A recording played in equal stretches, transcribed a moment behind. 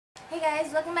Hey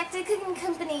guys, welcome back to the Cooking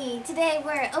Company. Today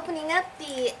we're opening up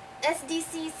the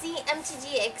SDCC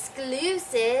MTG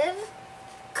exclusive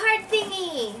card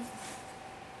thingy.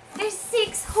 There's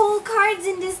 6 whole cards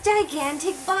in this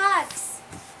gigantic box.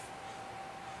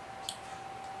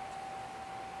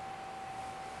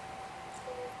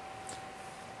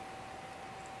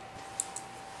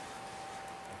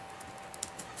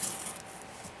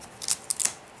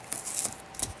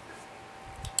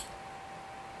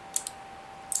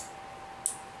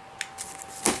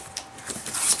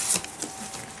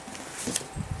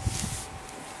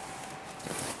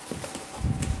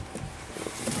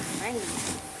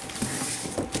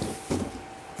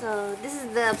 So this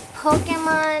is the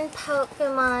Pokemon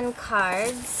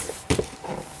cards.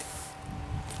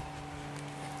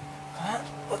 Huh?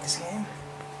 What, this game?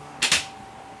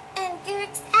 And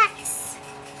Garruk's axe.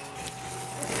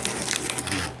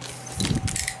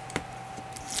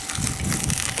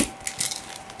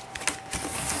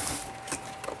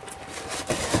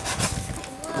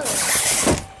 Whoa.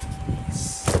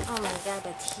 Oh my god,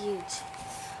 that's huge.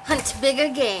 Hunt bigger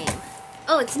game.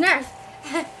 Oh, it's Nerf.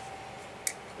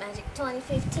 Magic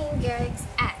 2015 Garruk's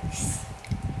axe.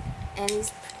 And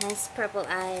these nice purple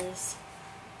eyes.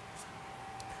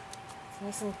 It's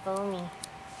nice and foamy.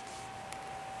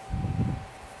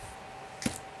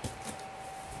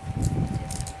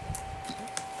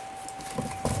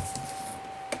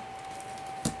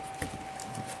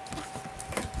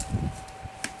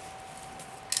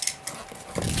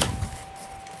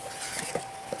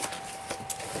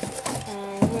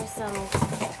 And here's some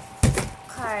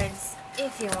cards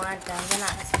if you want them. They're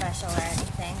not special or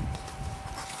anything.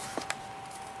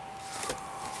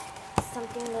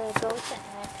 Something to go with the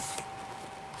X.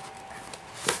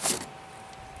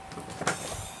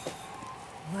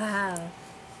 Wow.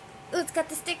 Ooh, it's got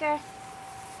the sticker.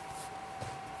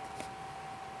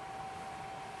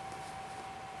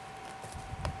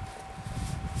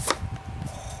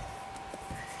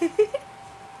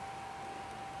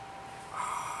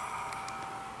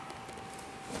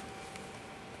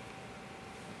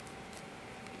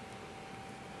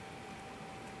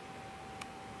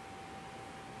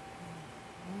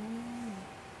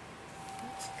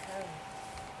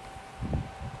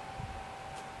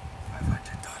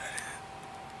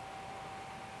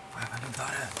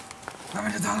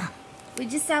 $500. We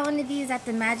just saw one of these at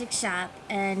the magic shop,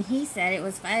 and he said it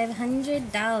was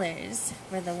 $500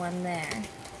 for the one there.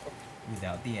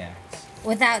 Without the axe.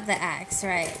 Without the axe,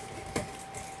 right.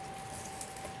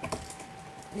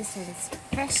 This one is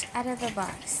fresh out of the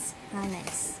box. How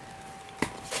nice.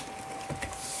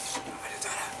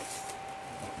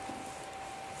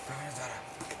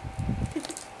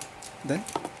 Done?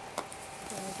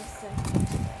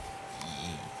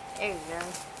 There you go.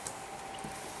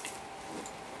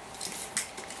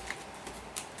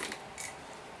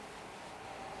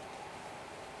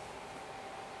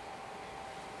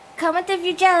 Comment if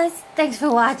you're jealous. Thanks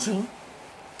for watching.